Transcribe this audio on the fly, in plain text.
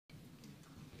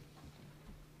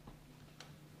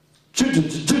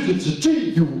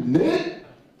Unit.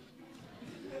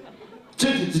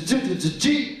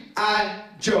 G.I.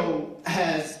 Joe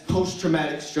has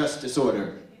post-traumatic stress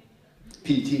disorder,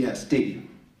 PTSD.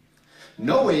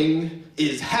 Knowing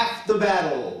is half the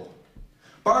battle.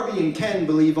 Barbie and Ken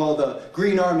believe all the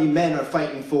Green Army men are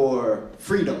fighting for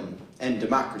freedom and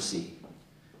democracy.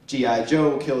 G.I.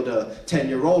 Joe killed a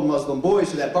 10-year-old Muslim boy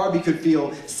so that Barbie could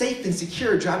feel safe and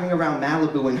secure driving around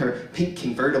Malibu in her pink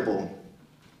convertible.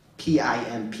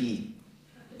 P-I-M-P-ing.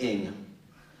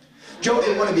 Joe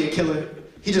didn't want to be a killer.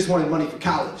 He just wanted money for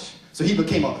college. So he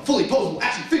became a fully posable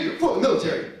action figure for the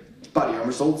military. Body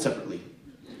armor sold separately.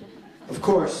 Of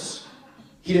course,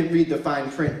 he didn't read the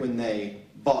fine print when they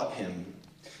bought him.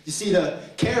 You see, the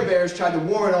Care Bears tried to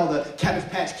warn all the Cabbage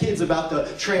Patch Kids about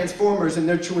the Transformers and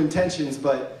their true intentions,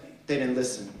 but they didn't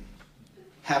listen.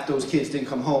 Half those kids didn't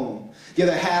come home. The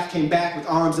other half came back with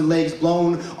arms and legs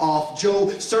blown off. Joe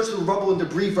searched through rubble and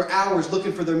debris for hours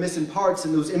looking for their missing parts,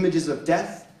 and those images of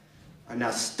death are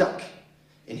now stuck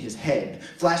in his head.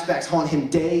 Flashbacks haunt him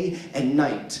day and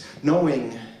night.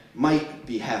 Knowing might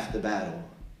be half the battle,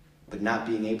 but not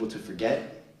being able to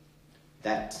forget,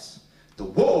 that's the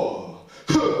war.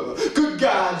 Good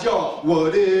God, y'all,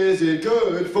 what is it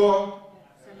good for?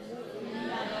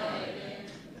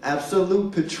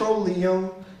 Absolute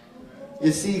petroleum.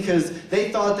 You see, because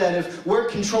they thought that if we're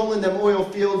controlling them oil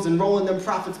fields and rolling them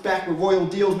profits back with royal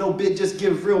deals, no bid, just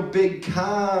give real big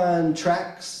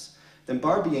contracts, then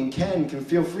Barbie and Ken can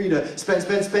feel free to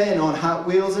spend on Hot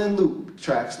Wheels and loop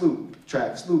tracks.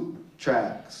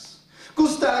 Gusta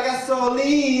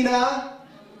gasolina.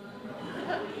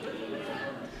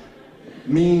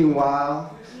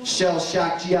 Meanwhile,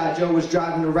 shell-shocked G.I. Joe was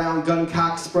driving around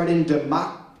gun-cock spreading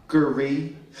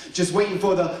democracy, just waiting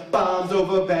for the bombs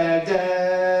over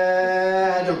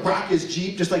Baghdad to rock his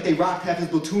Jeep, just like they rocked half his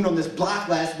platoon on this block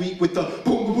last week with the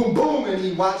boom, boom, boom, boom, and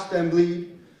he watched them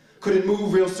bleed. Couldn't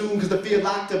move real soon because the fear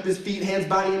locked up his feet, hands,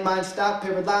 body, and mind stopped,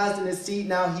 paralyzed in his seat.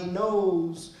 Now he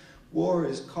knows war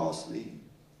is costly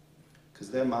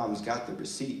because their moms got the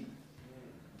receipt.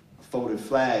 A folded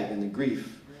flag and the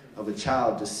grief of a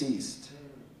child deceased.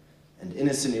 And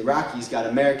innocent Iraqis got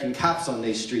American cops on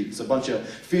their streets. A bunch of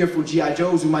fearful G.I.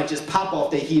 Joes who might just pop off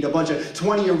their heat. A bunch of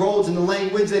 20-year-olds in the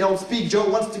language they don't speak. Joe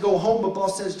wants to go home, but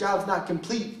boss says job's not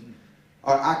complete.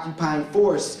 Our occupying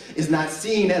force is not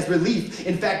seen as relief.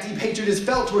 In fact, deep hatred is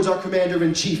felt towards our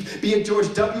commander-in-chief. Be it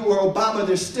George W. or Obama,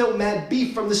 there's still mad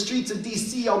beef from the streets of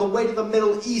D.C. all the way to the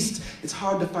Middle East. It's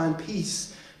hard to find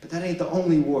peace, but that ain't the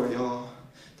only war, y'all.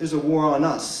 There's a war on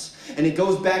us. And it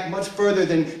goes back much further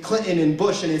than Clinton and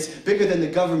Bush, and it's bigger than the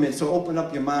government, so open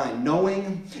up your mind.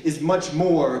 Knowing is much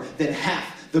more than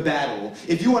half the battle.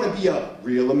 If you want to be a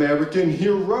real American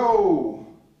hero,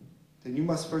 then you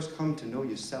must first come to know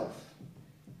yourself.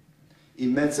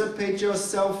 Emancipate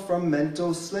yourself from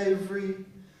mental slavery.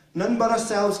 None but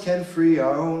ourselves can free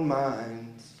our own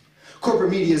minds. Corporate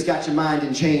media's got your mind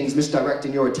in chains,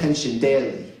 misdirecting your attention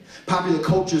daily. Popular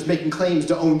culture's making claims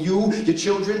to own you, your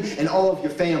children, and all of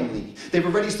your family. They've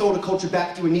already sold a culture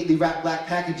back to you in neatly wrapped black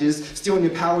packages, stealing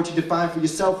your power to define for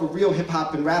yourself what real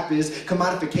hip-hop and rap is.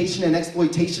 Commodification and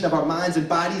exploitation of our minds and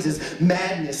bodies is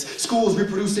madness. Schools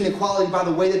reproduce inequality by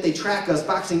the way that they track us,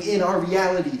 boxing in our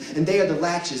reality, and they are the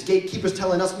latches. Gatekeepers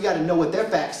telling us we gotta know what their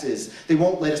facts is. They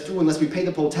won't let us through unless we pay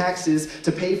the poll taxes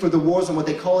to pay for the wars on what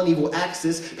they call an evil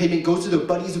axis. Payment goes to the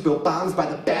buddies who build bombs by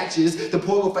the batches. The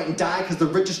poor will fight and die because the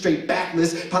rich are straight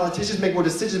backless. Politicians make more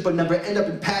decisions but never end up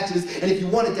in patches. And if you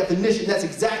want a definition, that's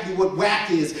exactly what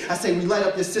whack is. I say we light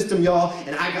up this system, y'all,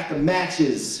 and I got the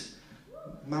matches.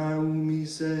 Mayumi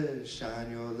says,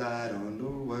 shine your light on the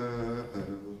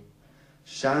world.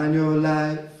 Shine your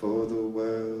light for the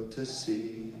world to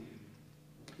see.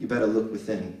 You better look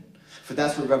within, for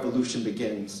that's where revolution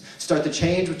begins. Start the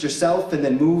change with yourself and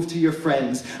then move to your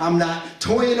friends. I'm not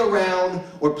toying around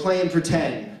or playing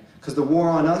pretend, because the war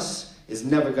on us is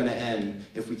never gonna end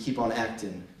if we keep on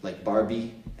acting like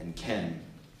Barbie and Ken.